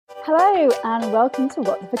Hello and welcome to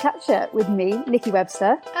What the Focaccia with me, Nikki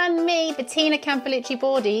Webster. And me, Bettina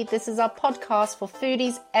Campolucci-Bordi. This is our podcast for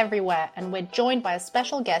foodies everywhere, and we're joined by a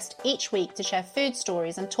special guest each week to share food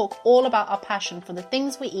stories and talk all about our passion for the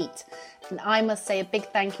things we eat. And I must say a big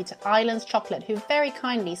thank you to Islands Chocolate, who very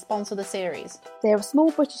kindly sponsor the series. They're a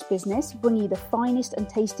small British business bringing you the finest and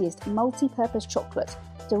tastiest multi-purpose chocolate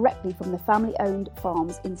directly from the family-owned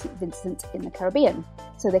farms in St Vincent in the Caribbean.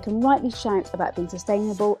 So they can rightly shout about being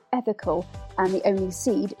sustainable, ethical, and the only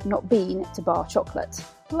seed, not bean, to bar chocolate.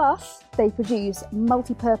 Plus, they produce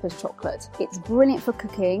multi-purpose chocolate. It's brilliant for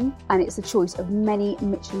cooking, and it's the choice of many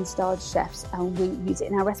Michelin-starred chefs, and we use it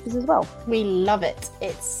in our recipes as well. We love it.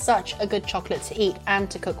 It's such a good chocolate to eat and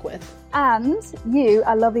to cook with. And you,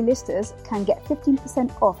 our lovely listeners, can get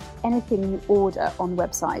 15% off anything you order on the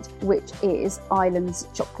website, which is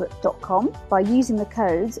islandschocolate.com, by using the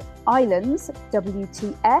codes ISLANDS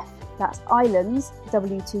WTF, that's ISLANDS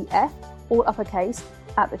WTF, all uppercase,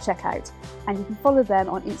 at the checkout. And you can follow them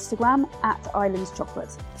on Instagram at Islands Chocolate.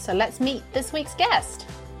 So let's meet this week's guest.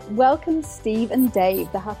 Welcome Steve and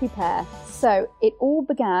Dave, the happy pair. So it all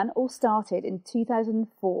started in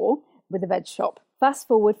 2004 with a veg shop. Fast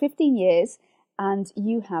forward 15 years and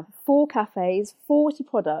you have 4 cafes, 40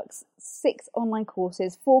 products, 6 online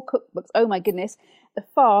courses, 4 cookbooks, oh my goodness, a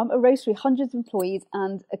farm, a roastery, hundreds of employees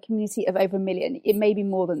and a community of over 1 million. It may be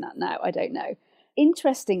more than that now, I don't know.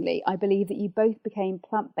 Interestingly, I believe that you both became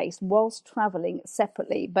plant-based whilst travelling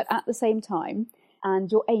separately, but at the same time,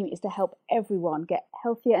 and your aim is to help everyone get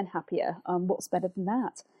healthier and happier. What's better than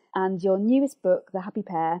that? And your newest book, The Happy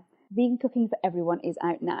Pair, Vegan Cooking for Everyone, is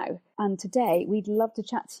out now. And today, we'd love to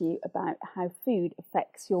chat to you about how food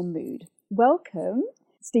affects your mood. Welcome,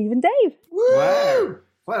 Steve and Dave. Woo! Wow!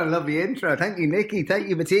 What a lovely intro. Thank you, Nikki. Thank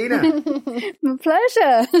you, Bettina. My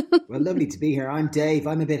pleasure. Well, lovely to be here. I'm Dave.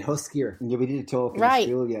 I'm a bit huskier. Yeah, we did a talk in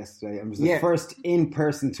school yesterday. It was the first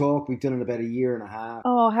in-person talk we've done in about 1.5 years.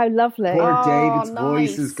 Oh, how lovely. Poor David's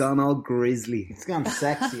voice has gone all grizzly. It's gone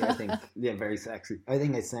sexy, I think. Yeah, very sexy. I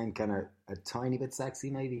think I sound kind of a tiny bit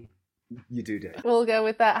sexy, maybe. You do, Dave. We'll go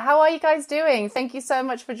with that. How are you guys doing? Thank you so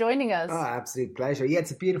much for joining us. Oh, absolute pleasure. Yeah,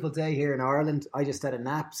 it's a beautiful day here in Ireland. I just had a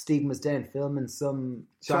nap. Stephen was down filming some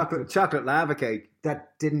chocolate lava cake.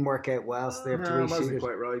 That didn't work out well, so they have to reshoot wasn't it.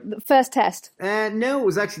 quite right. The first test? No, it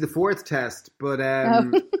was actually the 4th test, but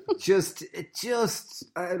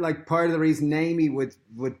like part of the reason Amy would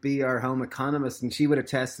be our home economist, and she would have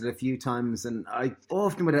tested a few times, and I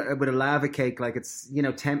often with a lava cake, like it's,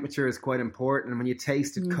 temperature is quite important, and when you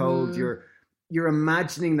taste it cold, you're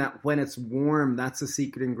imagining that when it's warm, that's a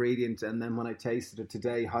secret ingredient, and then when I tasted it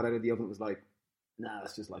today, hot out of the oven, it was like, nah,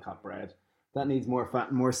 it's just like hot bread. That needs more fat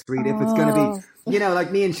and more sweet. If it's going to be,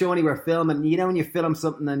 like me and Shawnee were filming, when you film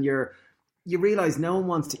something and you realize no one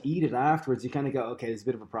wants to eat it afterwards, you kind of go, okay, there's a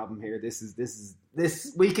bit of a problem here. This,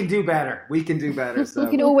 we can do better. We can do better. So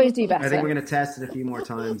we can always do better. I think we're going to test it a few more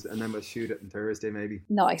times and then we'll shoot it on Thursday maybe.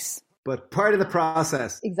 Nice. But part of the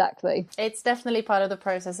process. Exactly. It's definitely part of the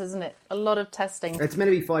process, isn't it? A lot of testing. It's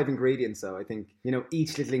meant to be 5 ingredients, so I think,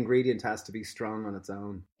 each little ingredient has to be strong on its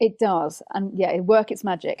own. It does. And yeah, it work its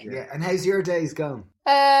magic. Yeah. And how's your days going?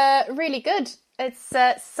 Really good. It's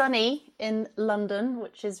sunny in London,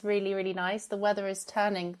 which is really, really nice. The weather is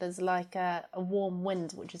turning. There's like a warm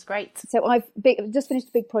wind, which is great. So I've just finished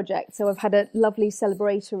a big project. So I've had a lovely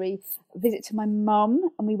celebratory visit to my mum,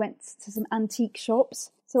 and we went to some antique shops.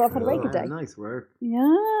 So I've had a very good day. Nice work.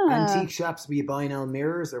 Yeah. Antique shops, were you buying old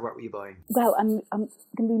mirrors or what were you buying? Well, I'm going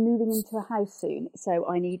to be moving into a house soon, so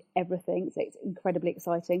I need everything. So it's incredibly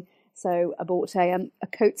exciting. So I bought a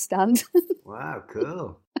coat stand. Wow,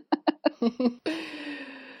 cool.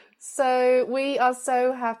 So we are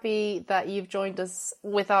so happy that you've joined us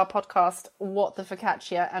with our podcast, What the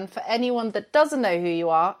Focaccia. And for anyone that doesn't know who you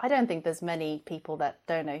are, I don't think there's many people that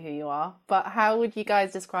don't know who you are, but how would you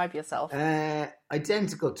guys describe yourself?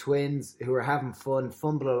 Identical twins who are having fun,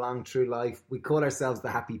 fumble along through life. We call ourselves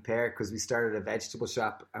the Happy Pair because we started a vegetable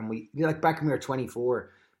shop, and we, back when we were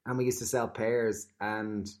 24, and we used to sell pears,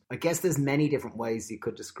 and I guess there's many different ways you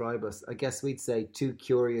could describe us. I guess we'd say 2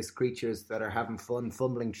 curious creatures that are having fun,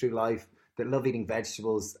 fumbling through life, that love eating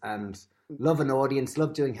vegetables and love an audience,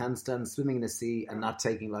 love doing handstands, swimming in the sea, and not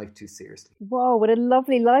taking life too seriously. Whoa, what a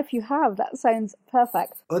lovely life you have. That sounds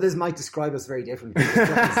perfect. Others might describe us very differently.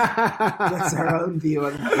 That's our own view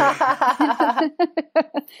on that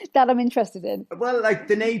I'm interested in. Well, like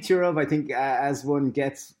the nature of, I think, as one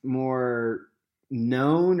gets more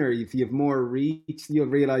known, or if you have more reach, you'll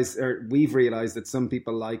realize, or we've realized, that some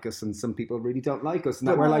people like us and some people really don't like us, and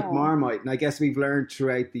that we're like Marmite. And I guess we've learned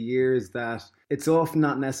throughout the years that it's often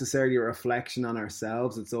not necessarily a reflection on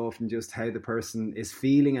ourselves. It's often just how the person is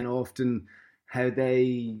feeling, and often how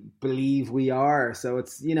they believe we are. So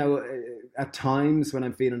it's, at times when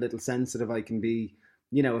I'm feeling a little sensitive, I can be,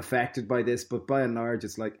 affected by this, but by and large,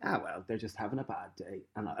 it's like, well, they're just having a bad day.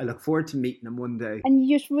 And I look forward to meeting them one day. And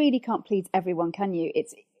you just really can't please everyone, can you?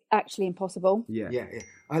 It's actually impossible. Yeah.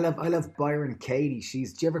 I love Byron Katie.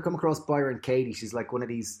 Do you ever come across Byron Katie? She's like one of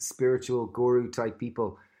these spiritual guru type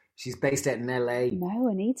people. She's based out in LA. No,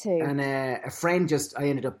 I need to. And a friend I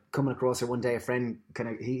ended up coming across her one day. A friend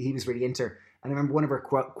he was really into her. And I remember one of her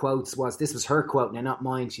quotes was, this was her quote, now not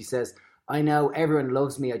mine. She says, "I know everyone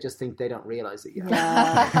loves me, I just think they don't realise it yet."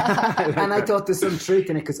 Yeah. And I thought there's some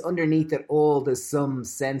truth in it, because underneath it all, there's some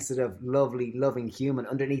sensitive, lovely, loving human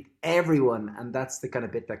underneath everyone. And that's the kind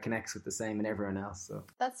of bit that connects with the same and everyone else. So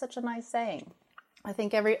that's such a nice saying. I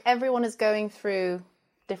think everyone is going through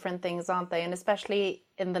different things, aren't they? And especially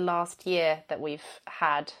in the last year that we've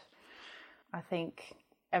had, I think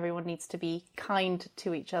everyone needs to be kind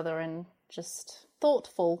to each other and just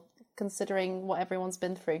thoughtful, considering what everyone's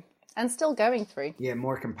been through and still going through. Yeah,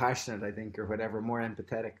 more compassionate, I think, or whatever, more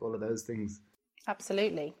empathetic, all of those things.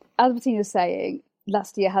 Absolutely. As Bettina was saying,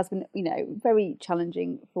 last year has been, very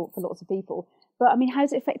challenging for lots of people. But I mean,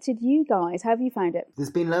 how's it affected you guys? How have you found it? There's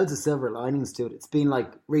been loads of silver linings to it. It's been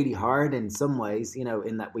like really hard in some ways,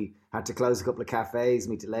 in that we had to close a couple of cafes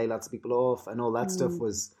and we delay lots of people off, and all that stuff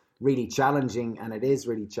was really challenging, and it is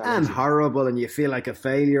really challenging. And horrible, and you feel like a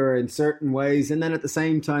failure in certain ways. And then at the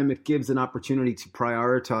same time, it gives an opportunity to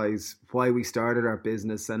prioritize why we started our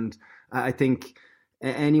business. And I think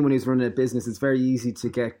anyone who's running a business, it's very easy to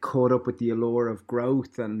get caught up with the allure of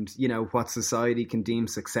growth and, what society can deem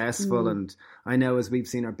successful. And I know as we've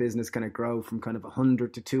seen our business kind of grow from kind of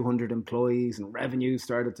 100 to 200 employees, and revenue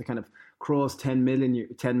started to kind of cross 10 million,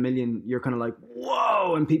 you're kind of like,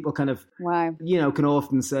 whoa. And people kind of, wow, can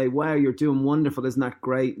often say, wow, you're doing wonderful. Isn't that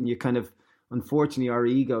great? And you kind of, unfortunately, our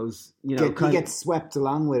egos, you get swept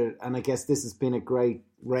along with it. And I guess this has been a great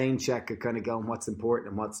rain check of kind of going what's important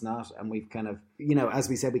and what's not. And we've kind of, as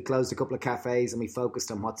we said, we closed a couple of cafes and we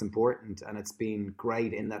focused on what's important. And it's been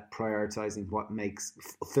great in that prioritizing what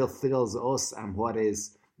fulfills us and what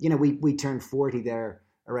is, we turned 40 there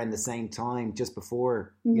around the same time, just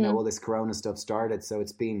before, all this Corona stuff started. So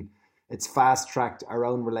it's fast-tracked our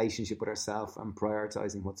own relationship with ourselves and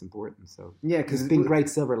prioritizing what's important. So yeah, because it's been great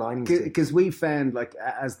silver linings. Because we found, like,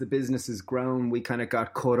 as the business has grown, we kind of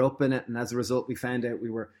got caught up in it, and as a result, we found out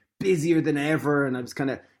we were busier than ever. And I was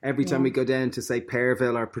kind of, every time we go down to, say,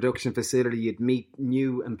 Perville, our production facility, you'd meet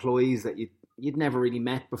new employees that you'd never really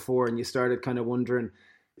met before, and you started kind of wondering,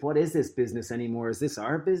 what is this business anymore? Is this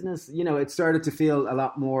our business? It started to feel a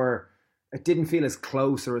lot more. It didn't feel as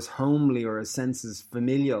close or as homely or as sense as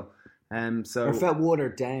familial. So it felt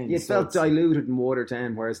watered down. It felt diluted and watered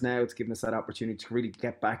down, whereas now it's given us that opportunity to really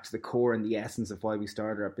get back to the core and the essence of why we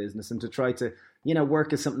started our business, and to try to,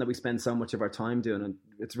 work is something that we spend so much of our time doing. And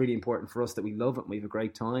it's really important for us that we love it and we have a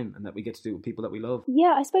great time and that we get to do it with people that we love.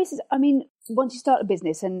 Yeah, I suppose, once you start a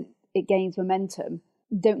business and it gains momentum,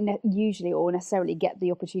 you don't usually or necessarily get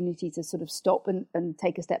the opportunity to sort of stop and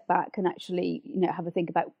take a step back and actually, have a think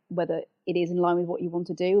about whether it is in line with what you want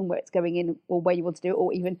to do and where it's going in, or where you want to do it,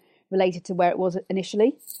 or even related to where it was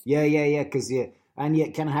initially. Yeah, because you kind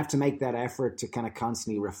of have to make that effort to kind of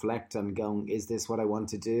constantly reflect on going, is this what I want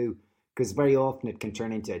to do? Because very often it can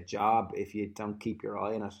turn into a job if you don't keep your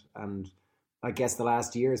eye on it. And I guess the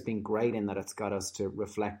last year has been great in that it's got us to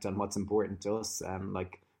reflect on what's important to us. And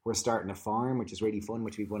we're starting a farm, which is really fun,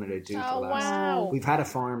 which we've wanted to do for the last. Wow. We've had a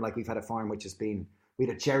farm which has been, we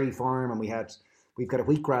had a cherry farm, and we've got a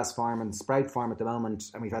wheatgrass farm and sprout farm at the moment,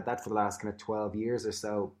 and we've had that for the last kind of 12 years or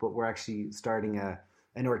so. But we're actually starting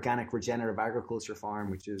an organic regenerative agriculture farm,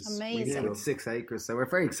 which is amazing. With 6 acres. So we're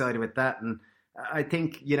very excited with that. And I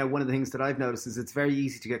think, one of the things that I've noticed is it's very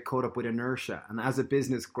easy to get caught up with inertia. And as a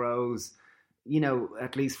business grows,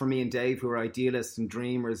 at least for me and Dave, who are idealists and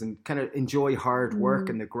dreamers and kind of enjoy hard work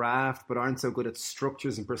and the graft, but aren't so good at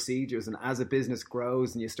structures and procedures. And as a business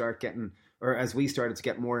grows and you start getting, or as we started to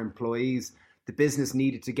get more employees, the business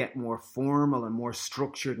needed to get more formal and more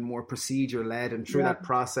structured and more procedure led. And through that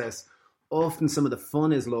process, often some of the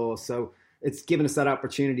fun is lost. So it's given us that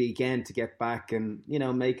opportunity again to get back and,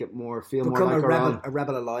 make it more, feel become more like a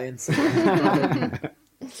rebel alliance.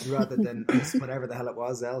 Rather than whatever the hell it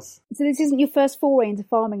was else. So this isn't your first foray into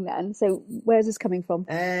farming then? So where's this coming from?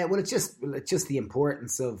 Well, it's just the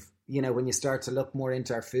importance of, you know, when you start to look more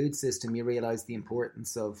into our food system, you realize the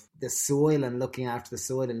importance of the soil and looking after the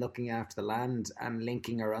soil and looking after the land and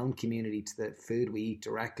linking our own community to the food we eat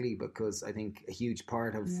directly, because I think a huge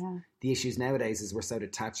part of the issues nowadays is we're so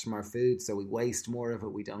detached from our food, so we waste more of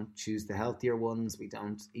it. We don't choose the healthier ones. We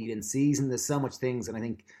don't eat in season. There's so much things, and I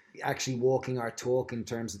think actually walking our talk in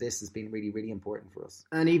terms of this has been really, really important for us.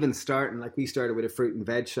 And even starting, like we started with a fruit and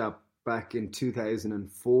veg shop back in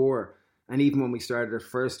 2004. And even when we started at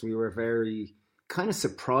first, we were very kind of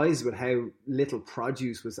surprised with how little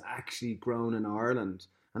produce was actually grown in Ireland.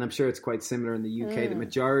 And I'm sure it's quite similar in the UK. The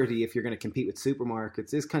majority, if you're going to compete with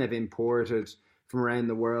supermarkets, is kind of imported from around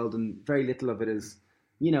the world, and very little of it is,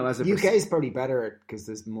 you know, as a UK is probably better because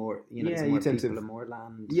there's more, you know, there's more people and more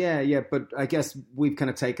land. Yeah, but I guess we've kind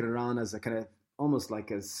of taken it on as a kind of almost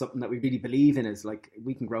like as something that we really believe in, is like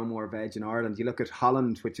we can grow more veg in Ireland. You look at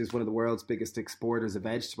Holland, which is one of the world's biggest exporters of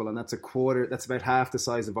vegetable, and that's about half the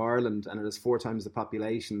size of Ireland, and it is 4 times the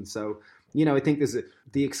population. So, you know, I think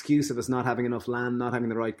the excuse of us not having enough land, not having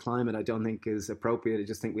the right climate, I don't think is appropriate. I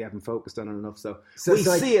just think we haven't focused on it enough. So we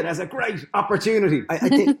see it as a great opportunity. I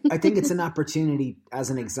think it's an opportunity as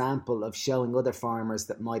an example of showing other farmers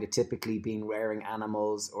that might have typically been rearing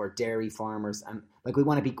animals, or dairy farmers, and like we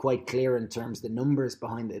want to be quite clear in terms of the numbers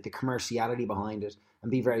behind it, the commerciality behind it,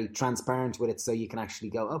 and be very transparent with it, so you can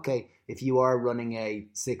actually go, okay, if you are running a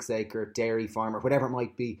 6-acre dairy farm or whatever it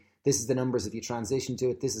might be, this is the numbers. If you transition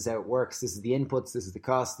to it, this is how it works. This is the inputs. This is the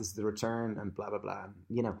cost. This is the return, and blah blah blah.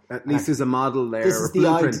 You know, at least there's a model there. This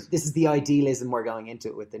is the idealism we're going into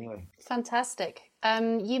it with, anyway. Fantastic.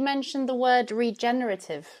 You mentioned the word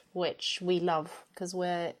regenerative, which we love because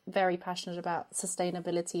we're very passionate about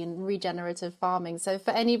sustainability and regenerative farming. So,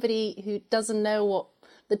 for anybody who doesn't know what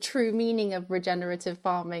the true meaning of regenerative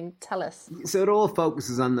farming, tell us. So it all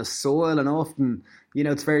focuses on the soil, and often, you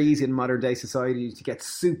know, it's very easy in modern day society to get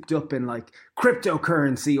souped up in like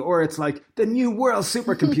cryptocurrency, or it's like the new world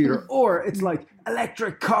supercomputer, or it's like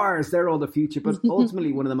electric cars. They're all the future. But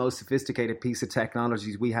ultimately, one of the most sophisticated piece of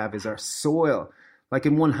technologies we have is our soil. Like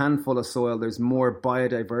in one handful of soil, there's more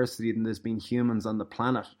biodiversity than there's been humans on the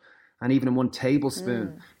planet. And even in one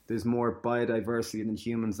tablespoon, there's more biodiversity than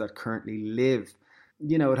humans that currently live.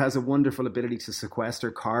 You know, it has a wonderful ability to sequester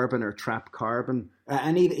carbon or trap carbon.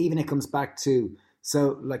 And even it comes back to,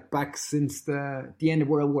 so like back since the end of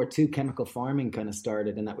World War II, chemical farming kind of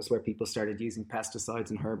started, and that was where people started using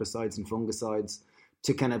pesticides and herbicides and fungicides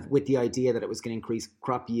to kind of, with the idea that it was going to increase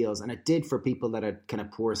crop yields. And it did for people that had kind of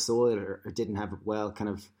poor soil or didn't have it well, kind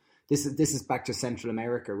of, this is back to Central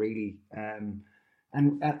America, really. And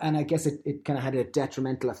I guess it kind of had a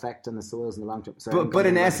detrimental effect on the soils in the long term. But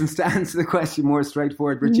in essence, to answer the question more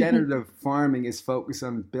straightforward, regenerative farming is focused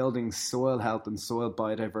on building soil health and soil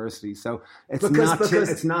biodiversity. So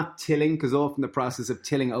it's not tilling, because often the process of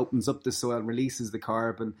tilling opens up the soil, releases the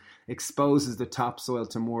carbon, exposes the topsoil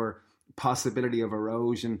to more possibility of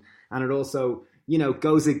erosion, and it also, you know,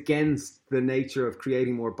 goes against the nature of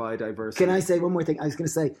creating more biodiversity. Can I say one more thing? I was going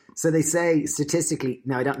to say, so they say statistically,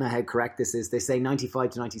 now I don't know how correct this is, they say 95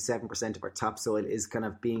 to 97% of our topsoil is kind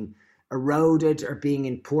of being eroded or being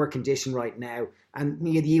in poor condition right now. And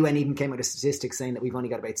the UN even came out with a statistic saying that we've only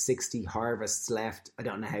got about 60 harvests left. I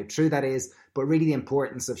don't know how true that is, but really the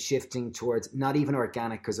importance of shifting towards not even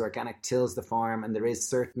organic, because organic tills the farm and there is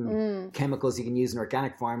certain chemicals you can use in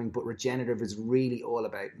organic farming, but regenerative is really all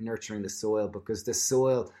about nurturing the soil, because the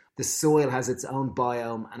soil has its own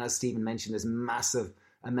biome. And as Stephen mentioned, there's massive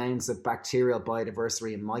amounts of bacterial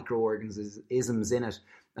biodiversity and microorganisms in it.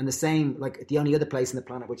 And the same, like the only other place on the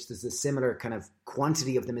planet which there's a similar kind of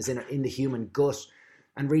quantity of them is in the human gut.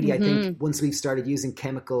 And really, I think once we've started using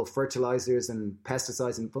chemical fertilizers and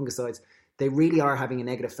pesticides and fungicides, they really are having a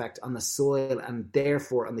negative effect on the soil and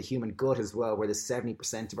therefore on the human gut as well, where there's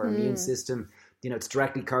 70% of our immune system. You know, it's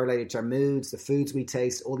directly correlated to our moods, the foods we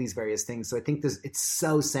taste, all these various things. So I think it's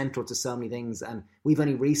so central to so many things. And we've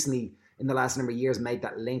only recently, in the last number of years, made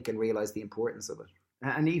that link and realized the importance of it.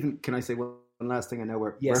 And even, can I say one last thing? I know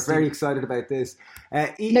we're very excited about this.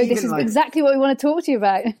 This is exactly what we want to talk to you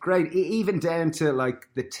about. Great. Even down to like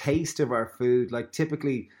the taste of our food. Like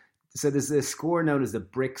typically, so there's a score known as the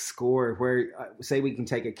Brick score, where say we can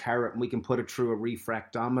take a carrot and we can put it through a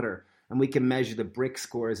refractometer and we can measure the Brick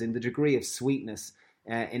scores in the degree of sweetness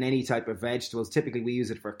in any type of vegetables. Typically we use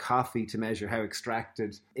it for coffee to measure how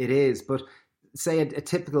extracted it is. But say a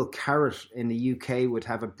typical carrot in the UK would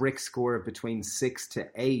have a Brick score of between 6 to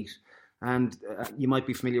 8. And you might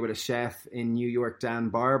be familiar with a chef in New York, Dan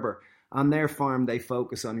Barber. On their farm, they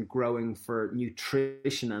focus on growing for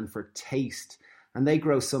nutrition and for taste. And they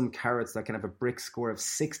grow some carrots that can have a Brick score of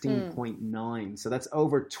 16.9. So that's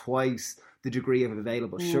over twice the degree of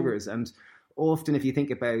available sugars. And often, if you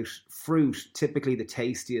think about fruit, typically the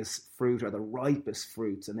tastiest fruit are the ripest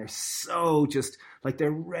fruits, and they're so just like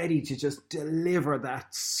they're ready to just deliver that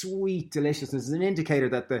sweet deliciousness. It's an indicator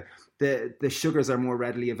that the sugars are more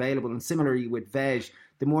readily available. And similarly with veg,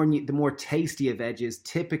 the more tasty a veg is,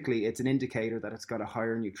 typically it's an indicator that it's got a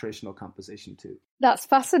higher nutritional composition too. That's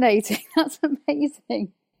fascinating. That's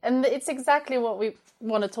amazing. And it's exactly what we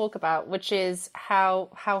want to talk about, which is how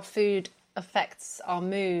food affects our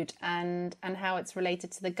mood and how it's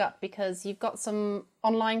related to the gut, because you've got some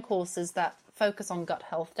online courses that focus on gut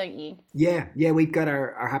health, don't you? Yeah, we've got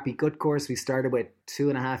our Happy Gut course we started with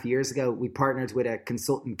 2.5 years ago. We partnered with a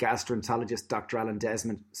consultant gastroenterologist, Dr. Alan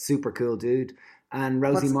Desmond, super cool dude. And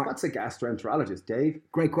Rosie Martin. What's a gastroenterologist, Dave?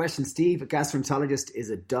 Great question, Steve. A gastroenterologist is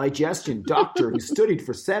a digestion doctor who studied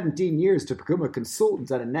for 17 years to become a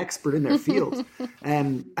consultant and an expert in their field.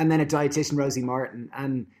 And then a dietitian, Rosie Martin.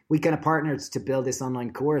 And we kind of partnered to build this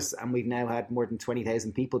online course, and we've now had more than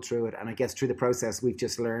 20,000 people through it. And I guess through the process, we've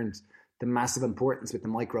just learned the massive importance with the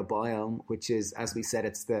microbiome, which is, as we said,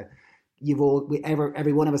 it's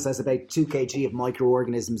every one of us has about 2 kg of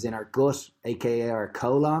microorganisms in our gut, aka our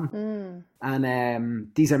colon.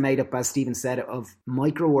 And these are made up, as Stephen said, of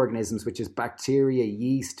microorganisms, which is bacteria,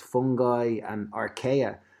 yeast, fungi, and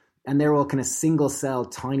archaea. And they're all kind of single cell,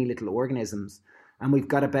 tiny little organisms. And we've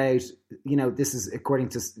got about, this is according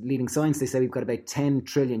to leading science, they say we've got about 10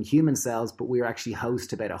 trillion human cells, but we are actually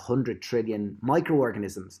host to about 100 trillion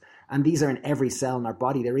microorganisms. And these are in every cell in our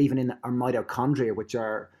body. They're even in our mitochondria, which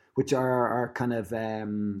are our kind of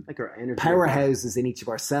like our energy powerhouses in each of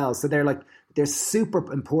our cells. So they're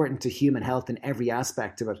super important to human health in every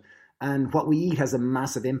aspect of it. And what we eat has a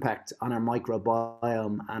massive impact on our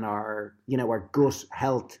microbiome and our gut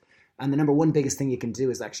health. And the number one biggest thing you can do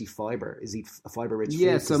is actually fibre, is eat a fibre-rich food.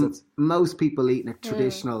 Yeah, so most people eating a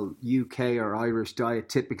traditional UK or Irish diet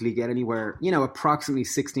typically get anywhere, approximately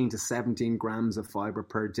 16 to 17 grams of fibre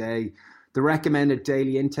per day. The recommended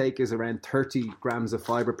daily intake is around 30 grams of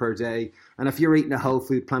fibre per day. And if you're eating a whole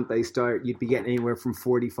food plant-based diet, you'd be getting anywhere from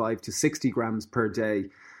 45 to 60 grams per day.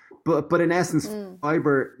 But in essence,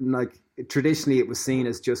 fibre, like traditionally it was seen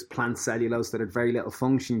as just plant cellulose that had very little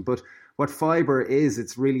function. But what fibre is,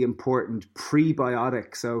 it's really important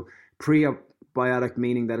prebiotic. So prebiotic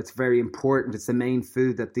meaning that it's very important. It's the main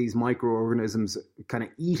food that these microorganisms kind of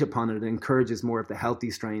eat upon it. It encourages more of the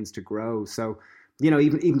healthy strains to grow. So,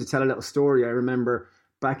 even to tell a little story, I remember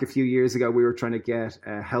back a few years ago, we were trying to get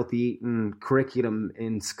a healthy eating curriculum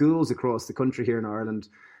in schools across the country here in Ireland.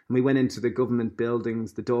 And we went into the government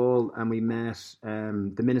buildings, the Dáil, and we met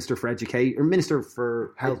the Minister for Education, or Minister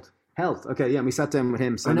for Health. Okay, yeah, and we sat down with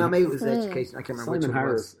him. Maybe it was education. I can't remember Simon which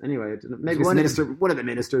Harris. One anyway, maybe it was one of the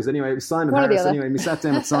ministers. Anyway, it was Simon Harris. Anyway, and we sat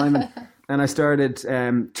down with Simon, and I started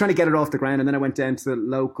trying to get it off the ground. And then I went down to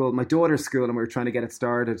my daughter's school, and we were trying to get it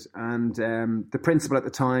started. And the principal at the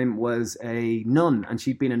time was a nun, and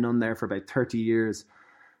she'd been a nun there for about 30 years.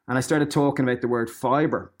 And I started talking about the word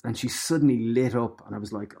fibre, and she suddenly lit up, and I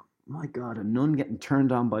was like, oh my God, a nun getting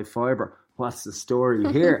turned on by fibre. What's the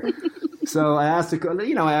story here? So I asked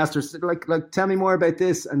her, like, tell me more about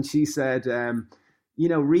this. And she said,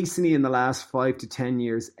 recently in the last 5 to 10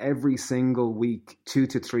 years, every single week, 2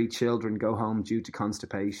 to 3 children go home due to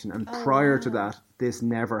constipation. And prior to that, this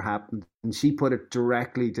never happened. And she put it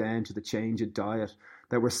directly down to the change of diet.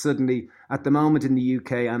 That we're suddenly, at the moment in the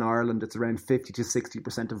UK and Ireland, it's around 50 to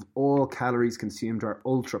 60% of all calories consumed are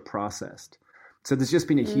ultra processed. So there's just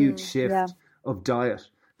been a huge shift of diet.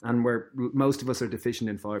 And where most of us are deficient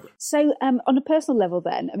in fibre. So on a personal level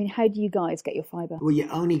then, I mean, how do you guys get your fibre? Well, you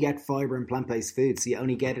only get fibre in plant-based foods. So you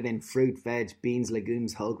only get it in fruit, veg, beans,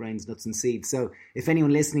 legumes, whole grains, nuts and seeds. So if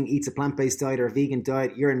anyone listening eats a plant-based diet or a vegan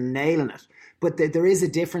diet, you're nailing it. But there is a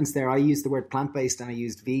difference there. I use the word plant-based and I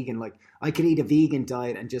used vegan. Like, I could eat a vegan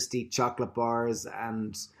diet and just eat chocolate bars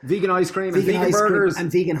and vegan ice cream and vegan burgers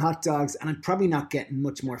and vegan hot dogs, and I'm probably not getting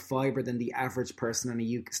much more fibre than the average person on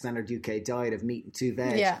a standard UK diet of meat and 2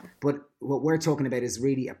 veg. Yeah. But what we're talking about is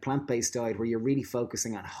really a plant-based diet where you're really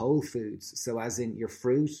focusing on whole foods. So as in your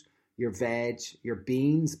fruit, your veg, your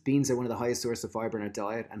beans. Beans are one of the highest sources of fibre in our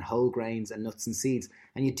diet, and whole grains and nuts and seeds.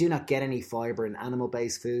 And you do not get any fibre in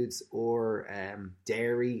animal-based foods or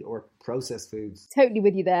dairy or processed foods. Totally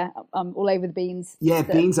with you there. I'm all over the beans. Yeah,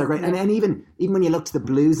 beans are great. And even when you look to the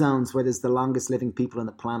blue zones where there's the longest living people on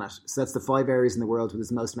the planet, so that's the 5 areas in the world where there's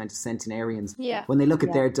the most amount of centenarians. Yeah. When they look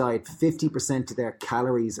at their diet, 50% of their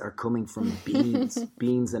calories are coming from beans,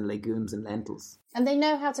 beans and legumes and lentils. And they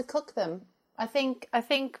know how to cook them. I think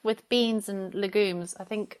with beans and legumes, I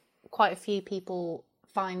think quite a few people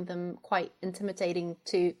find them quite intimidating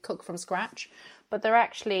to cook from scratch, but they're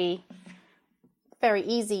actually very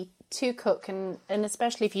easy to cook, and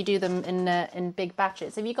especially if you do them in big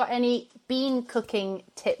batches. Have you got any bean cooking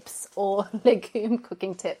tips or legume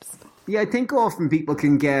cooking tips? Yeah, I think often people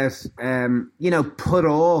can get, put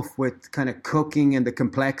off with kind of cooking and the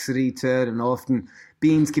complexity to it, and often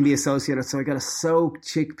beans can be associated. So I got to soak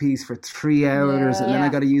chickpeas for 3 hours, and then I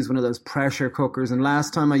got to use one of those pressure cookers. And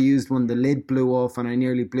last time I used one, the lid blew off and I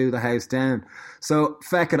nearly blew the house down. So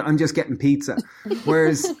feck it, I'm just getting pizza.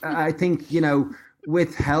 Whereas I think,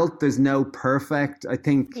 with health, there's no perfect. I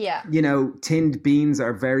think, tinned beans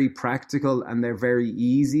are very practical and they're very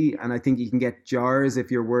easy. And I think you can get jars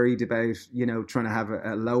if you're worried about, trying to have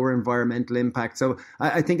a lower environmental impact. So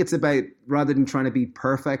I think it's about, rather than trying to be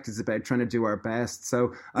perfect, it's about trying to do our best.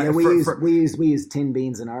 So we use tin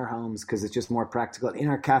beans in our homes because it's just more practical. In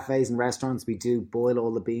our cafes and restaurants, we do boil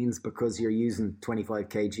all the beans because you're using 25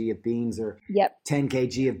 kg of beans or 10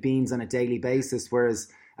 kg of beans on a daily basis. Whereas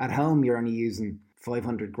at home, you're only using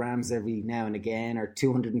 500 grams every now and again, or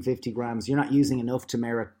 250 grams. You're not using enough to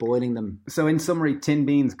merit boiling them. So in summary, tin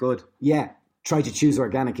beans, good. Yeah. Try to choose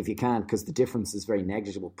organic if you can, because the difference is very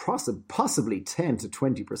negligible. Possibly 10 to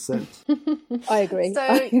 20%. I agree.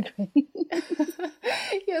 So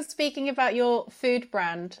you're speaking about your food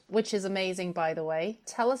brand, which is amazing, by the way.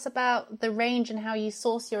 Tell us about the range and how you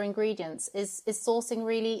source your ingredients. Is sourcing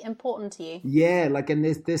really important to you? Yeah, and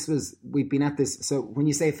we've been at this. So when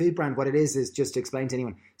you say a food brand, what it is just to explain to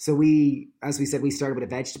anyone. So as we said, we started with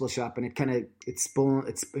a vegetable shop, and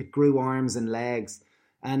it grew arms and legs.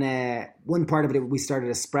 And one part of it, we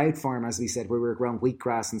started a sprout farm, as we said, where we were growing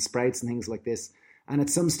wheatgrass and sprouts and things like this. And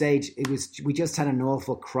at some stage, we just had an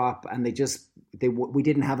awful crop, and we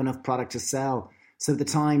didn't have enough product to sell. So at the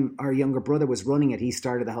time, our younger brother was running it. He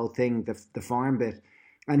started the whole thing, the farm bit.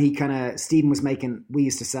 And Stephen was we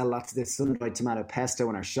used to sell lots of this sun-dried tomato pesto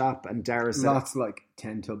in our shop. And Dara said... Lots,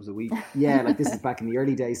 10 tubs a week. Yeah, this is back in the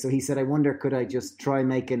early days. So he said, I wonder, could I just try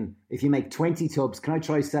if you make 20 tubs, can I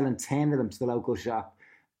try selling 10 of them to the local shop?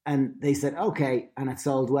 And they said, okay. And it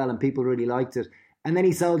sold well and people really liked it. And then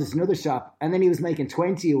he sold it to another shop. And then he was making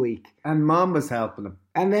 20 a week. And Mom was helping him.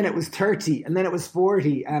 And then it was 30. And then it was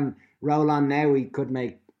 40. And roll on now, we could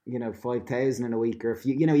make, 5,000 in a week. Or if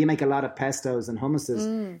you make a lot of pestos and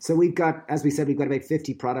hummuses. So we've got, as we said, we've got about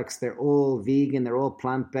 50 products. They're all vegan. They're all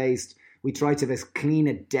plant-based. We try to have as clean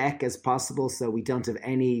a deck as possible. So we don't have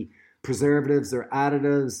any preservatives or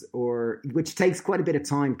additives, which takes quite a bit of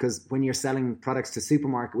time, because when you're selling products to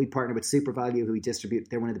supermarket, we partner with SuperValu, who we distribute.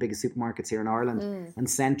 They're one of the biggest supermarkets here in Ireland, and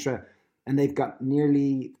Centra, and they've got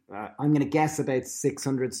nearly, I'm going to guess, about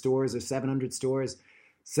 600 stores or 700 stores.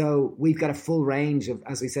 So we've got a full range of,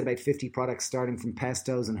 as we said, about 50 products, starting from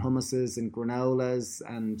pestos and hummuses and granolas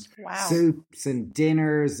and soups and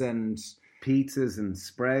dinners and pizzas and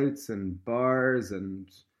sprouts and bars and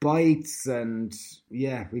bites, and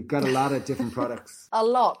we've got a lot of different products. A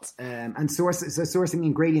lot. And sourcing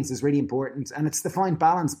ingredients is really important, and it's the fine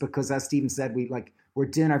balance, because as Stephen said, we're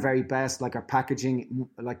doing our very best. Our packaging,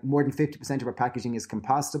 more than 50% of our packaging is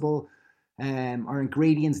compostable. Our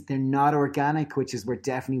ingredients, they're not organic, which is we're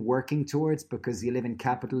definitely working towards, because you live in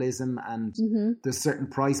capitalism, and there's certain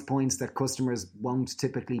price points that customers won't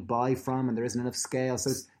typically buy from, and there isn't enough scale. So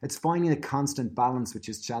it's finding a constant balance, which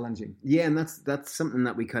is challenging. Yeah, and that's something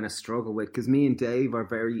that we kind of struggle with, because me and Dave are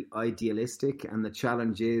very idealistic, and the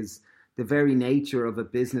challenge is the very nature of a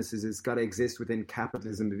business is it's got to exist within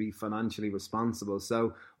capitalism to be financially responsible.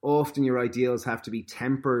 So often your ideals have to be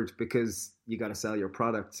tempered because you got to sell your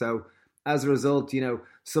product. So as a result,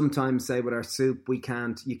 sometimes, say with our soup, you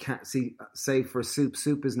can't say for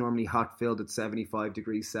soup is normally hot filled at 75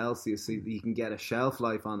 degrees Celsius, so you can get a shelf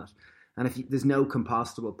life on it. And there's no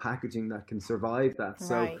compostable packaging that can survive that.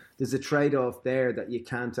 So there's a trade-off there that you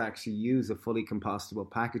can't actually use a fully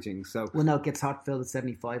compostable packaging. So it gets hot filled at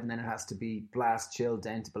 75, and then it has to be blast chilled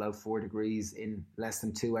down to below 4 degrees in less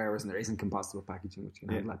than 2 hours, and there isn't compostable packaging, which you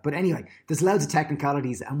can have. But anyway, there's loads of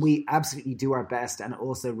technicalities, and we absolutely do our best, and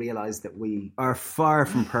also realise that we are far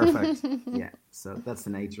from perfect. Yeah, so that's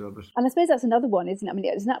the nature of it. And I suppose that's another one, isn't it? I mean,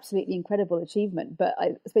 it's an absolutely incredible achievement, but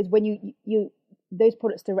I suppose when you those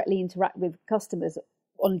products directly interact with customers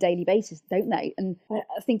on a daily basis, don't they? And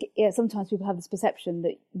I think sometimes people have this perception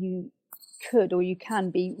that you could or you can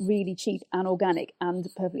be really cheap and organic and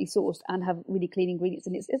perfectly sourced and have really clean ingredients,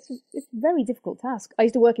 and it's a very difficult task. I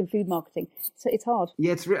used to work in food marketing, so it's hard.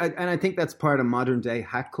 Yeah, and I think that's part of modern day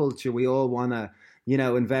hack culture. We all want to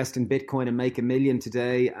invest in Bitcoin and make $1 million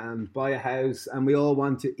today and buy a house, and we all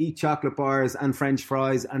want to eat chocolate bars and French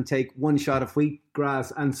fries and take one shot of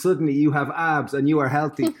wheatgrass, and suddenly you have abs and you are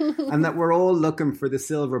healthy, and that we're all looking for the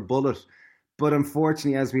silver bullet. But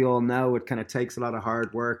unfortunately, as we all know, it kind of takes a lot of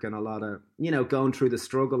hard work and a lot of, going through the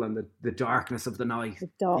struggle and the darkness of the night. The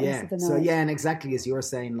darkness of the night. So and exactly as you're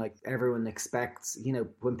saying, like everyone expects,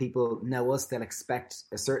 when people know us, they'll expect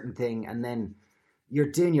a certain thing, and then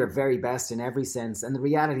you're doing your very best in every sense. And the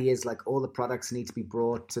reality is, like, all the products need to be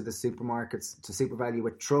brought to the supermarkets, to SuperValu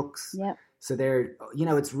with trucks. Yeah. So they're,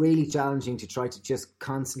 it's really challenging to try to just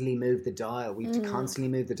constantly move the dial. We have to constantly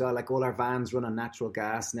move the dial. Like, all our vans run on natural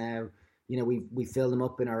gas now. We fill them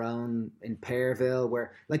up in Perville,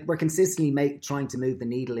 where like we're consistently trying to move the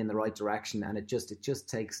needle in the right direction, and it just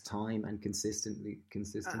takes time and consistency.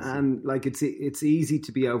 And like it's easy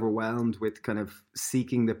to be overwhelmed with kind of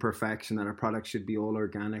seeking the perfection that our product should be all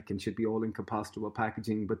organic and should be all in compostable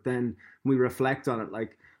packaging. But then we reflect on it,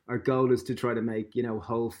 like our goal is to try to make,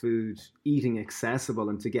 whole food eating accessible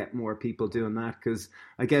and to get more people doing that. Because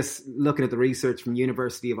I guess looking at the research from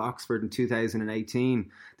University of Oxford in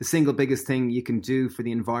 2018, the single biggest thing you can do for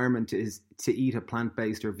the environment is to eat a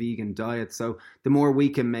plant-based or vegan diet. So the more we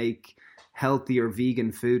can make healthier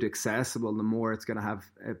vegan food accessible, the more it's going to have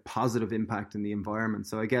a positive impact in the environment.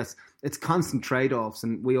 So I guess it's constant trade-offs,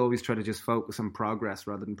 and we always try to just focus on progress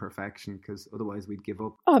rather than perfection, because otherwise we'd give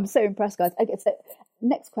up. Oh, I'm so impressed, guys. Okay, so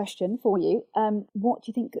next question for you. What do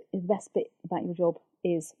you think the best bit about your job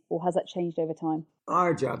is, or has that changed over time?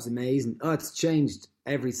 Our job's amazing. Oh, it's changed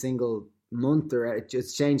every single month, or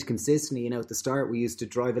it's changed consistently. At the start we used to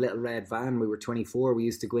drive a little red van. We were 24. We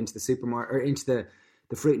used to go into the supermarket, or into the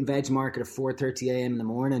fruit and veg market at 4:30 a.m. in the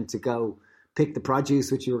morning to go pick the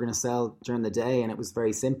produce which you were going to sell during the day, and it was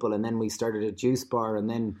very simple. And then we started a juice bar, and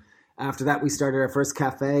then after that we started our first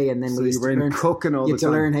cafe, and then so we used to learn cooking all the time. You had to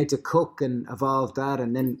learn how to cook and evolve that,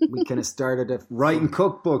 and then we kind of started writing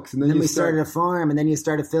cookbooks, and then we started a farm, and then you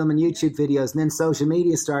started filming YouTube videos, and then social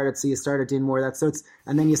media started, so you started doing more of that. So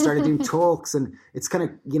and then you started doing talks, and it's kind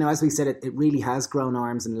of, as we said, it really has grown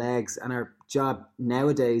arms and legs. And our job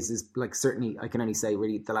nowadays is, like, certainly I can only say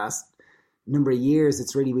really the last number of years,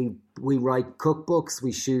 it's really we write cookbooks,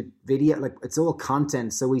 we shoot video, like it's all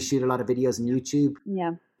content. So we shoot a lot of videos on YouTube.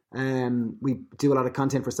 Yeah. We do a lot of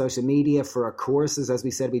content for social media, for our courses. As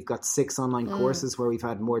we said, we've got 6 online courses where we've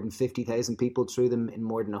had more than 50,000 people through them in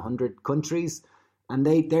more than 100 countries. And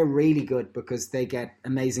they're really good because they get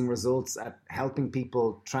amazing results at helping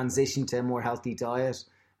people transition to a more healthy diet.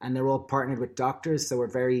 And they're all partnered with doctors. So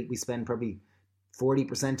we spend probably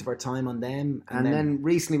 40% of our time on them. And then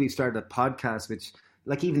recently we've started a podcast, which,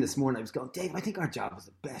 like, even this morning I was going, Dave, I think our job is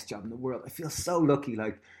the best job in the world. I feel so lucky.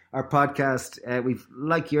 Like, our podcast, we've,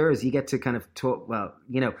 like yours, you get to kind of talk,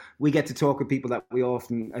 we get to talk with people that we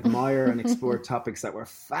often admire and explore topics that we're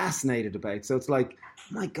fascinated about. So it's like,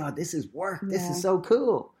 my God, this is work. This is so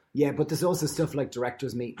cool. Yeah, but there's also stuff like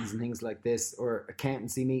directors' meetings and things like this, or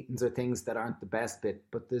accountancy meetings, or things that aren't the best bit.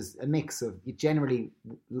 But there's a mix of,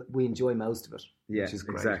 we enjoy most of it, which is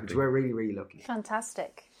great. Exactly. Which we're really, really lucky.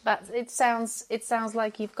 Fantastic. It sounds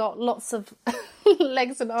like you've got lots of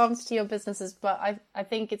legs and arms to your businesses, but I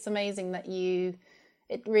think it's amazing that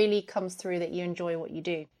it really comes through that you enjoy what you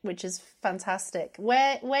do, which is fantastic.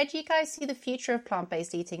 Where do you guys see the future of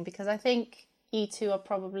plant-based eating? Because I think you two are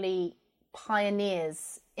probably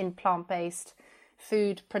pioneers in plant-based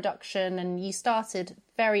food production, and you started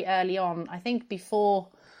very early on, I think before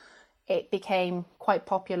it became quite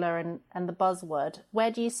popular and the buzzword. Where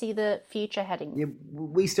do you see the future heading? Yeah,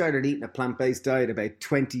 we started eating a plant-based diet about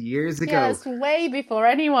 20 years ago. Yes, way before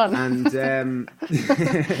anyone. And yeah,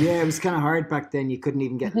 it was kind of hard back then. You couldn't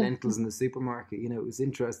even get lentils in the supermarket. It was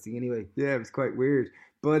interesting anyway. Yeah, it was quite weird.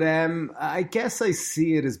 But I guess I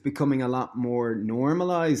see it as becoming a lot more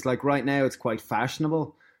normalized. Like, right now it's quite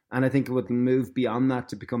fashionable. And I think it would move beyond that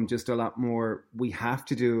to become just a lot more, we have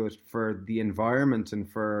to do it for the environment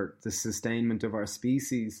and for the sustainment of our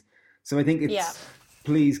species. So I think it's,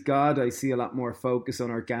 please God, I see a lot more focus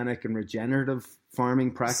on organic and regenerative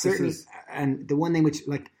farming practices. Certainly. And the one thing which,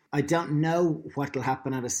 like, I don't know what will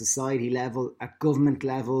happen at a society level, at government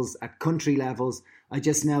levels, at country levels. I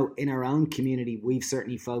just know in our own community, we've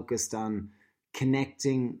certainly focused on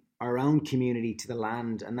connecting our own community to the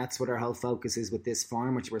land, and that's what our whole focus is with this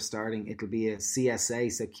farm which we're starting. It'll be a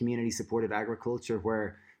CSA, so community supported agriculture,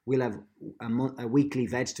 where we'll have a weekly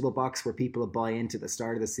vegetable box where people will buy into the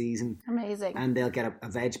start of the season. Amazing. And they'll get a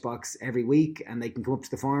veg box every week, and they can come up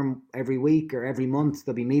to the farm every week or every month.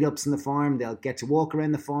 There'll be meetups in the farm. They'll get to walk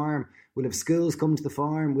around the farm. We'll have schools come to the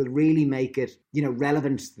farm. We'll really make it,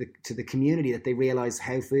 relevant to the community, that they realise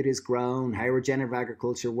how food is grown, how regenerative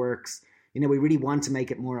agriculture works. we really want to make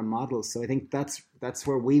it more a model. So I think that's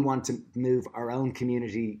where we want to move our own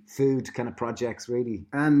community food kind of projects, really.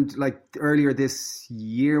 And like earlier this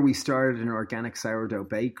year, we started an organic sourdough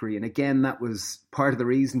bakery. And again, that was part of the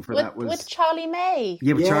reason for that was... With Charlie May.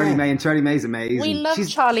 Yeah, with Charlie May. And Charlie May's amazing. We love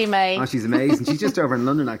Charlie May. Oh, she's amazing. She's just over in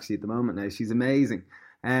London, actually, at the moment now. She's amazing.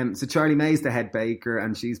 So Charlie May's the head baker,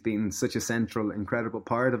 and she's been such a central, incredible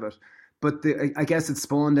part of it. But I guess it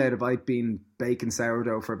spawned out of I'd been baking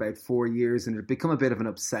sourdough for about 4 years, and it had become a bit of an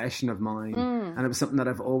obsession of mine. And it was something that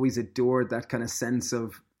I've always adored, that kind of sense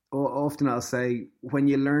of, often I'll say, when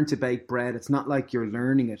you learn to bake bread, it's not like you're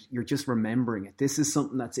learning it, you're just remembering it. This is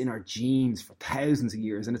something that's in our genes for thousands of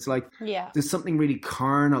years. And it's like, there's something really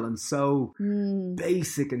carnal and so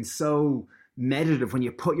basic and so meditative when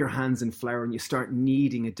you put your hands in flour and you start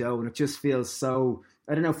kneading a dough, and it just feels so...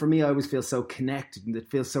 I don't know, for me, I always feel so connected, and it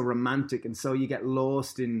feels so romantic, and so you get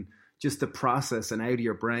lost in just the process and out of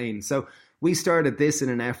your brain. So we started this in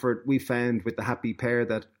an effort we found with the Happy Pear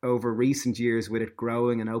that over recent years, with it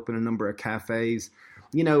growing and opening a number of cafes,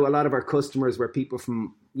 a lot of our customers were people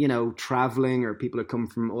from, traveling, or people that come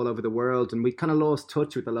from all over the world, and we kind of lost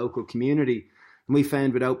touch with the local community. And we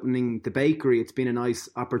found with opening the bakery, it's been a nice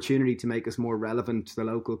opportunity to make us more relevant to the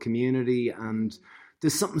local community. And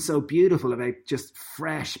there's something so beautiful about just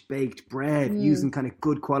fresh baked bread using kind of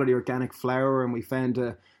good quality organic flour. And we found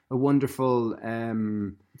a wonderful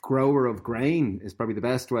grower of grain is probably the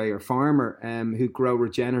best way, or farmer who grow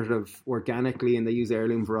regenerative organically, and they use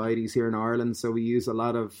heirloom varieties here in Ireland. So we use a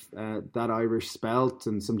lot of that Irish spelt,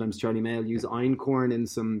 and sometimes Charlie May will use einkorn in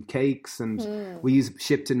some cakes, and we use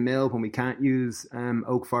Shipton Mill when we can't use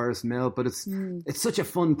Oak Forest Mill. But it's such a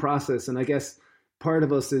fun process, and I guess part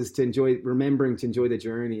of us is remembering to enjoy the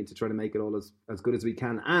journey and to try to make it all as good as we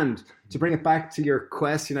can. And to bring it back to your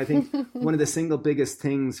question, I think one of the single biggest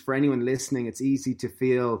things for anyone listening, it's easy to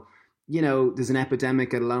feel, there's an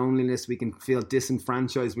epidemic of loneliness. We can feel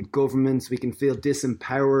disenfranchised with governments. We can feel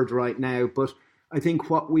disempowered right now. But I think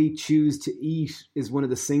what we choose to eat is one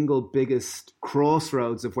of the single biggest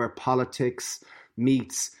crossroads of where politics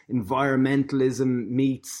meets environmentalism,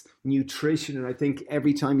 meets nutrition. And I think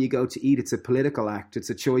every time you go to eat, it's a political act. It's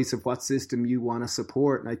a choice of what system you want to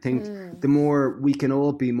support. And I think the more we can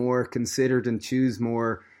all be more considered and choose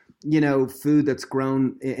more, food that's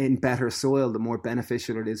grown in better soil, the more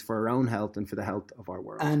beneficial it is for our own health and for the health of our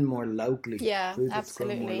world. And more locally. Yeah, food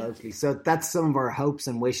absolutely. That's grown more locally. So that's some of our hopes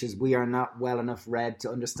and wishes. We are not well enough read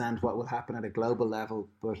to understand what will happen at a global level,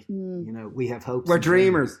 but we have hopes. We're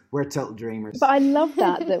dreamers. We're total dreamers. But I love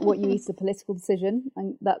that what you eat is a political decision,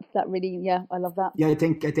 and that really, I love that. Yeah, I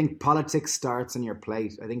think politics starts on your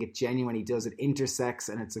plate. I think it genuinely does. It intersects,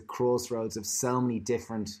 and it's a crossroads of so many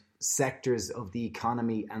different sectors of the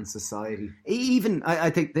economy and society. Even,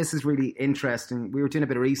 I think this is really interesting. We were doing a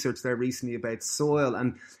bit of research there recently about soil,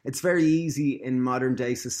 and it's very easy in modern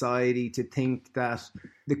day society to think that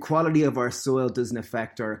the quality of our soil doesn't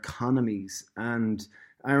affect our economies. And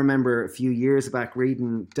I remember a few years back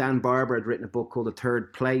reading, Dan Barber had written a book called The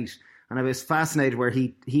Third Plate, and I was fascinated where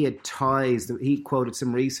he had ties, he quoted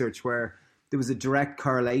some research where there was a direct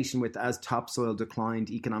correlation with, as topsoil declined,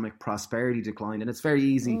 economic prosperity declined. And it's very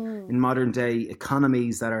easy in modern day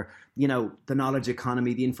economies that are, the knowledge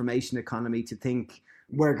economy, the information economy, to think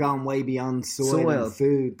we're gone way beyond soil and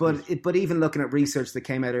food. But even looking at research that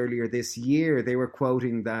came out earlier this year, they were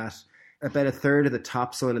quoting that about a third of the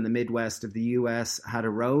topsoil in the Midwest of the US had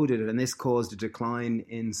eroded, and this caused a decline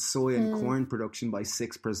in soy and corn production by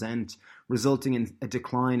 6%, resulting in a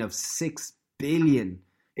decline of $6 billion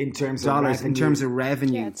in terms of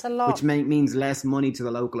revenue, yeah, it's a lot. Which means less money to the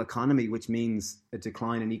local economy, which means a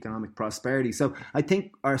decline in economic prosperity. So I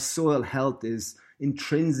think our soil health is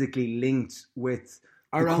intrinsically linked with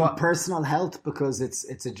our own personal health, because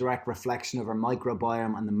it's a direct reflection of our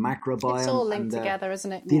microbiome and the macrobiome. It's all linked together,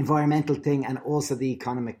 isn't it? The environmental thing, and also the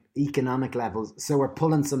economic levels. So we're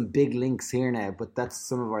pulling some big links here now, but that's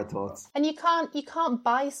some of our thoughts. And you can't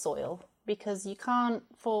buy soil, because you can't,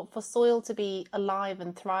 for soil to be alive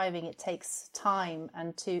and thriving, it takes time,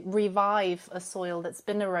 and to revive a soil that's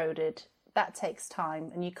been eroded, that takes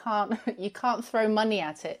time, and you can't throw money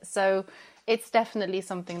at it. So it's definitely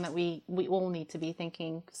something that we all need to be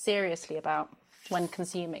thinking seriously about when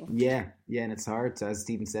consuming. Yeah, and it's hard. As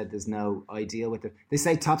Stephen said, there's no ideal with it. They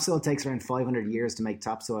say topsoil takes around 500 years to make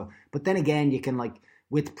topsoil, but then again, you can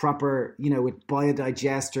with proper, with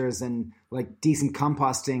biodigesters and decent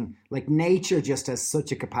composting, nature just has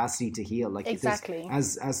such a capacity to heal. Exactly.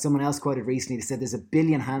 As someone else quoted recently, they said there's 1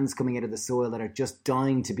 billion hands coming out of the soil that are just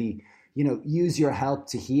dying to be, use your help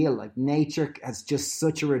to heal. Nature has just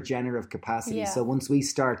such a regenerative capacity. Yeah. So once we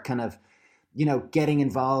start kind of getting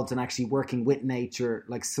involved and actually working with nature,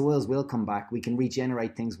 like soils will come back. We can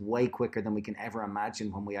regenerate things way quicker than we can ever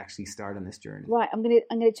imagine when we actually start on this journey. Right, I'm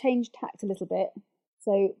gonna change tact a little bit.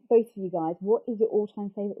 So both of you guys, what is your all-time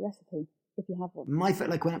favourite recipe, if you have one?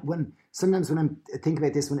 When sometimes when I'm think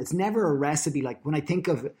about this one, it's never a recipe. Like when I think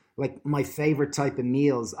of like my favourite type of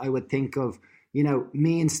meals, I would think of,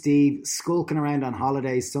 me and Steve skulking around on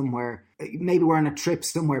holidays somewhere. Maybe we're on a trip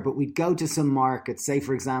somewhere, but we'd go to some market. Say,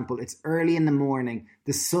 for example, it's early in the morning.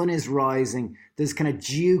 The sun is rising. There's kind of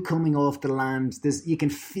dew coming off the land. You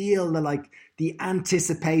can feel the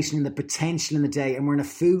anticipation and the potential in the day. And we're in a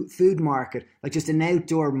food market, like just an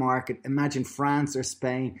outdoor market. Imagine France or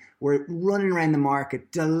Spain. We're running around the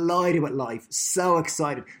market, delighted with life, so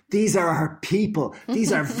excited. These are our people.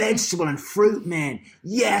 These are vegetable and fruit men.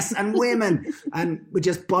 Yes, and women. And we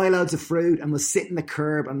just buy loads of fruit and we'll sit in the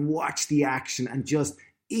curb and watch the action and just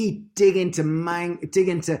eat, dig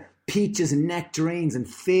into peaches and nectarines and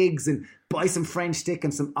figs and buy some French stick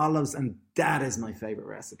and some olives, and that is my favourite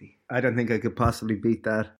recipe. I don't think I could possibly beat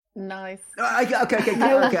that. Nice. Okay.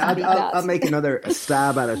 I'll make another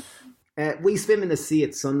stab at it. We swim in the sea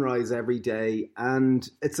at sunrise every day, and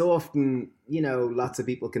it's often, lots of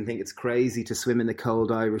people can think it's crazy to swim in the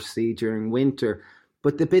cold Irish Sea during winter.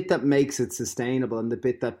 But the bit that makes it sustainable and the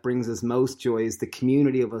bit that brings us most joy is the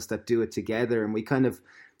community of us that do it together. And we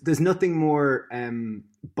there's nothing more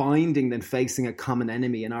binding than facing a common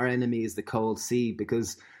enemy. And our enemy is the cold sea,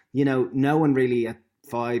 because, no one really at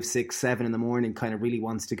 5, 6, 7 in the morning kind of really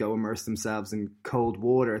wants to go immerse themselves in cold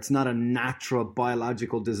water. It's not a natural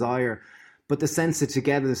biological desire. But the sense of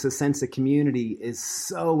togetherness, the sense of community is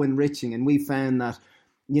so enriching. And we found that,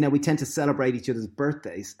 we tend to celebrate each other's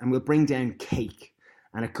birthdays and we'll bring down cake.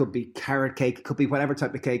 And it could be carrot cake, it could be whatever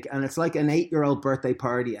type of cake. And it's like an 8-year-old birthday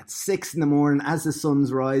party at 6 in the morning as the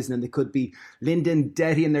sun's rising. And they could be Linda and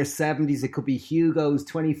Detty in their 70s. It could be Hugo's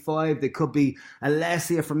 25. They could be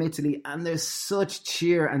Alessia from Italy. And there's such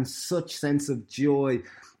cheer and such sense of joy.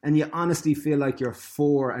 And you honestly feel like you're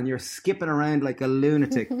 4 and you're skipping around like a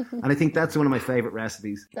lunatic. And I think that's one of my favourite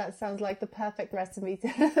recipes. That sounds like the perfect recipe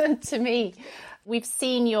to me. We've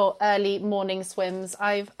seen your early morning swims.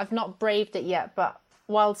 I've not braved it yet, but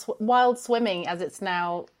wild swimming, as it's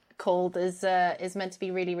now called, is meant to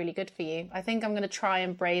be really, really good for you. I think I'm going to try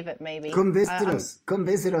and brave it, maybe. Come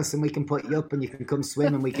visit us and we can put you up and you can come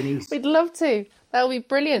swim and we can eat. We'd love to. That would be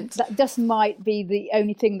brilliant. That just might be the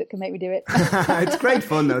only thing that can make me do it. It's great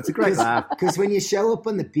fun though. It's a great laugh. Because when you show up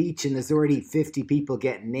on the beach and there's already 50 people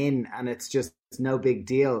getting in and it's no big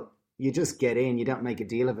deal, you just get in, you don't make a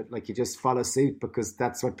deal of it. Like, you just follow suit because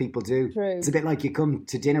that's what people do. True. It's a bit like you come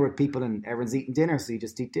to dinner with people and everyone's eating dinner, so you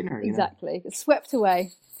just eat dinner. Exactly. It's swept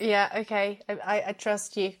away. Yeah, okay. I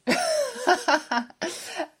trust you.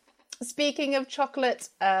 Speaking of chocolate,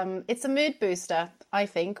 it's a mood booster,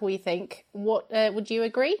 we think. What, would you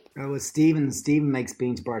agree? Oh, well, Stephen makes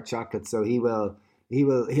beans bar chocolate, so he'll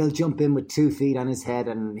jump in with 2 feet on his head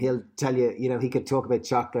and he'll tell you, he could talk about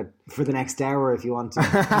chocolate for the next hour if you want to.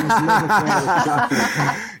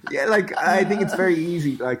 Yeah, I think it's very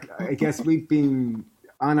easy. I guess we've been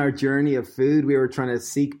on our journey of food. We were trying to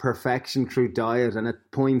seek perfection through diet, and at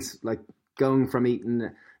points, going from eating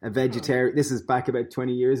a vegetarian, this is back about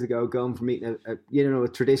 20 years ago, going from eating a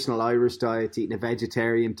traditional Irish diet to eating a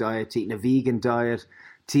vegetarian diet, to eating a vegan diet,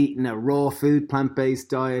 to eating a raw food, plant-based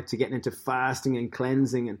diet, to getting into fasting and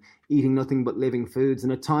cleansing and eating nothing but living foods.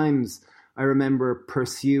 And at times, I remember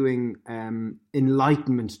pursuing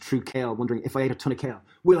enlightenment through kale, wondering if I ate a ton of kale,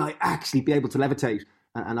 will I actually be able to levitate?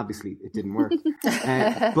 And obviously it didn't work.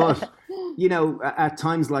 But, at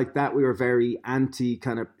times like that, we were very anti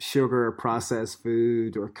kind of sugar or processed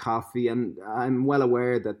food or coffee. And I'm well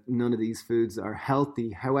aware that none of these foods are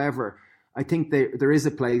healthy. However, I think there is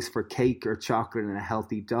a place for cake or chocolate in a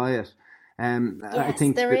healthy diet. Yes, I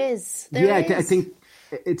think there is. I think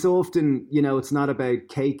it's often, it's not about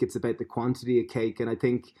cake, it's about the quantity of cake. And I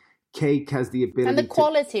think cake has the ability and the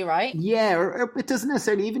quality, right? Yeah, or it doesn't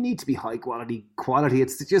necessarily even need to be high quality.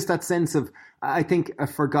 It's just that sense of, I think a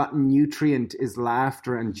forgotten nutrient is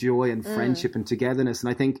laughter and joy and friendship and togetherness. And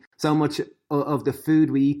I think so much of the food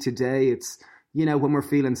we eat today, it's, when we're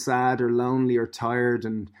feeling sad or lonely or tired,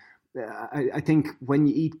 and I think when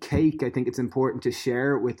you eat cake, I think it's important to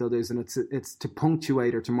share it with others, and it's to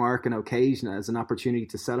punctuate or to mark an occasion as an opportunity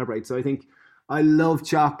to celebrate. So I think I love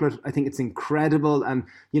chocolate. I think it's incredible. And,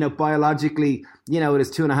 biologically, it is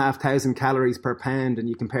 2,500 calories per pound. And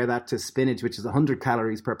you compare that to spinach, which is 100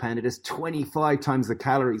 calories per pound. It is 25 times the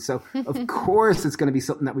calories. So, of course, it's going to be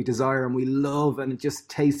something that we desire and we love. And it just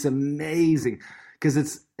tastes amazing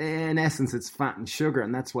because in essence, it's fat and sugar.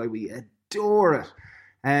 And that's why we adore it.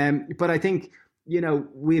 But I think,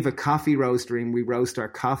 we have a coffee roastery and we roast our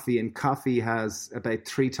coffee, and coffee has about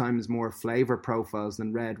 3 times more flavor profiles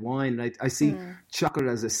than red wine. And I see chocolate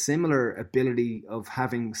as a similar ability of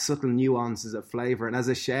having subtle nuances of flavor. And as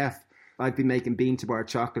a chef, I've been making bean to bar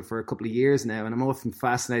chocolate for a couple of years now, and I'm often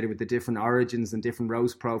fascinated with the different origins and different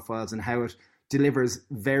roast profiles and how it delivers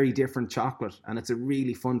very different chocolate, and it's a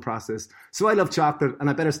really fun process. So I love chocolate, and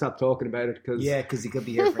I better stop talking about it because you could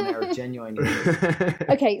be here for an hour, genuinely.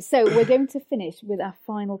 Okay, so we're going to finish with our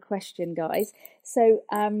final question, guys. So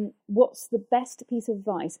what's the best piece of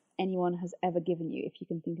advice anyone has ever given you, if you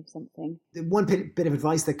can think of something? The one bit of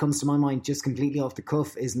advice that comes to my mind just completely off the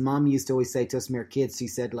cuff is Mom used to always say to us when we were kids, she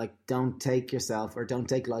said, like, don't take yourself or don't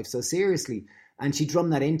take life so seriously. And she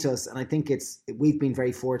drummed that into us. And I think we've been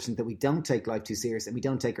very fortunate that we don't take life too serious and we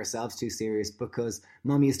don't take ourselves too serious, because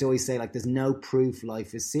Mum used to always say, like, there's no proof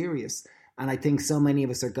life is serious. And I think so many of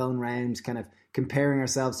us are going around kind of comparing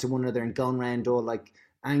ourselves to one another and going around all like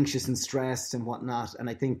anxious and stressed and whatnot. And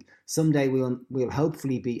I think someday we'll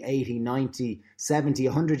hopefully be 80, 90, 70,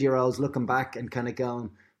 100-year-olds looking back and kind of going,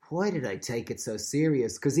 why did I take it so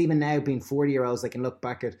serious? Because even now, being 40-year-olds, I can look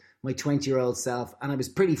back at my 20-year-old self, and I was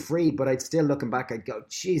pretty free, but I'd still, looking back, I'd go,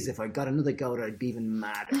 geez, if I got another go at it, I'd be even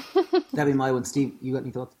madder. That'd be my one. Steve, you got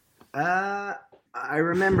any thoughts? I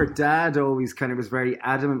remember Dad always kind of was very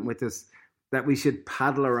adamant with us that we should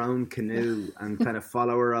paddle our own canoe and kind of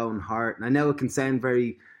follow our own heart. And I know it can sound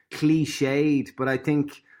very cliched, but I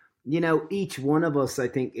think, each one of us, I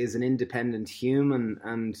think, is an independent human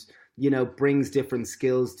and brings different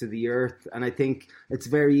skills to the earth. And I think it's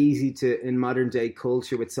very easy to, in modern day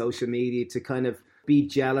culture with social media, to kind of be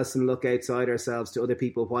jealous and look outside ourselves to other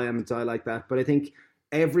people. Why haven't I like that? But I think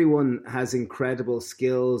everyone has incredible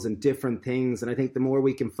skills and different things. And I think the more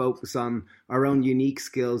we can focus on our own unique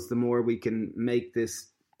skills, the more we can make this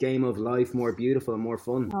game of life more beautiful and more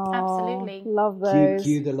fun. Oh, absolutely. Love those.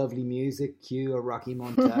 Cue the lovely music, cue a Rocky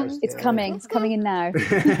montage. It's coming in now.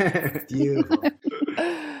 Beautiful.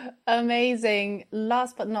 Amazing.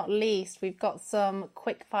 Last but not least, we've got some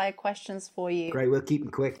quick fire questions for you. Great, we'll keep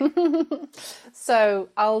them quick. So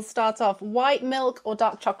I'll start off. White milk or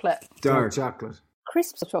dark chocolate? Dark chocolate.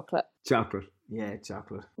 Crisps or chocolate? Chocolate. Yeah,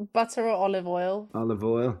 chocolate. Butter or olive oil? Olive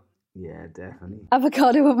oil. Yeah, definitely.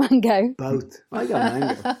 Avocado or mango? Both. I got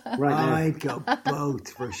mango. Right now. I'd go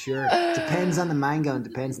both for sure. Depends on the mango and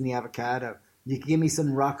depends on the avocado. You can give me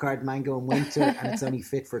some rock hard mango in winter and it's only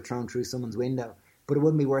fit for thrown through someone's window, but it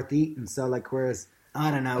wouldn't be worth eating. So whereas, I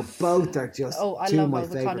don't know, both are just two of my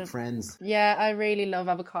favourite friends. Yeah, I really love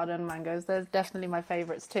avocado and mangoes. They're definitely my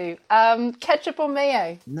favourites too. Ketchup or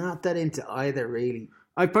mayo? Not that into either, really.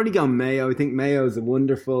 I'd probably go mayo. I think mayo is a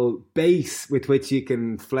wonderful base with which you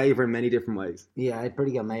can flavour in many different ways. Yeah, I'd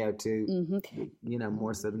probably go mayo too. Mm-hmm.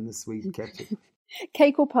 More so than the sweet ketchup.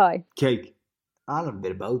 Cake or pie? Cake. I'll have a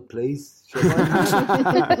bit of both, please. Sure,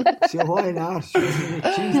 why not?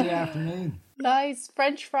 Tuesday afternoon. Nice.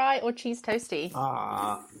 French fry or cheese toasty?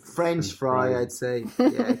 French fry, I'd say.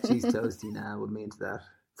 Yeah, cheese toasty now would be into that.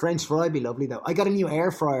 French fry would be lovely though. I got a new air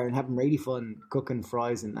fryer and having really fun cooking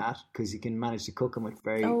fries in that because you can manage to cook them with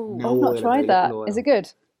I've not tried that. Is it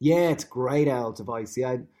good? Yeah, it's great old device.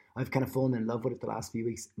 Yeah, I've kind of fallen in love with it the last few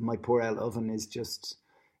weeks. My poor old oven is just,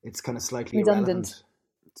 it's kind of slightly irrelevant.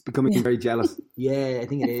 It's becoming very jealous. Yeah, I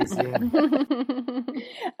think it is.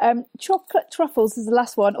 Yeah. Chocolate truffles is the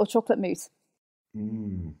last one, or chocolate mousse?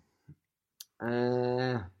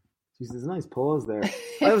 There's a nice pause there.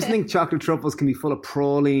 I always think chocolate truffles can be full of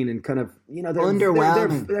praline and kind of, they're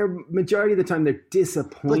underwhelming. They're majority of the time they're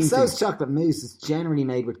disappointing. But so's chocolate mousse is generally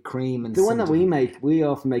made with cream and the one that we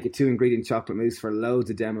often make a 2-ingredient chocolate mousse for loads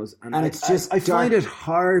of demos, and it's just I find it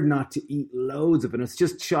hard not to eat loads of it. It's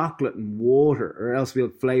just chocolate and water, or else we'll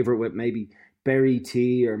flavour it with maybe berry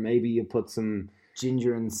tea, or maybe you put some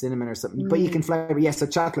ginger and cinnamon or something. But you can flavour. Yes, so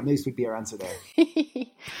chocolate mousse would be our answer there.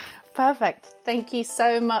 Perfect. Thank you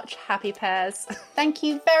so much, Happy Pears. Thank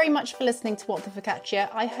you very much for listening to What the Focaccia.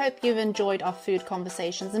 I hope you've enjoyed our food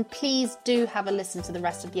conversations, and please do have a listen to the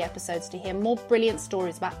rest of the episodes to hear more brilliant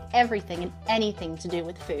stories about everything and anything to do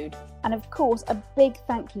with food. And of course, a big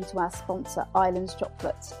thank you to our sponsor, Islands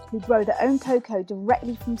Chocolates, who grow their own cocoa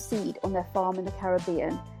directly from seed on their farm in the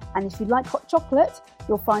Caribbean. And if you like hot chocolate,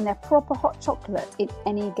 you'll find their proper hot chocolate in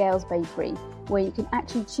any Gales bakery, where you can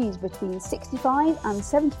actually choose between 65 and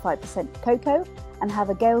 75% cocoa and have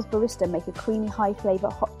a Gales barista make a creamy high flavour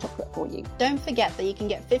hot chocolate for you. Don't forget that you can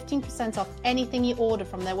get 15% off anything you order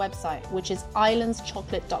from their website, which is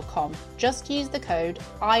islandschocolate.com. Just use the code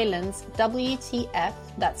ISLANDSWTF,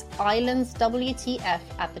 that's ISLANDSWTF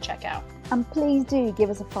at the checkout. And please do give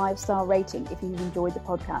us a 5-star rating if you've enjoyed the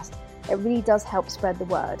podcast. It really does help spread the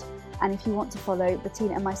word. And if you want to follow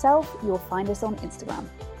Bettina and myself, you'll find us on Instagram.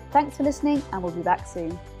 Thanks for listening, and we'll be back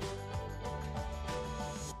soon.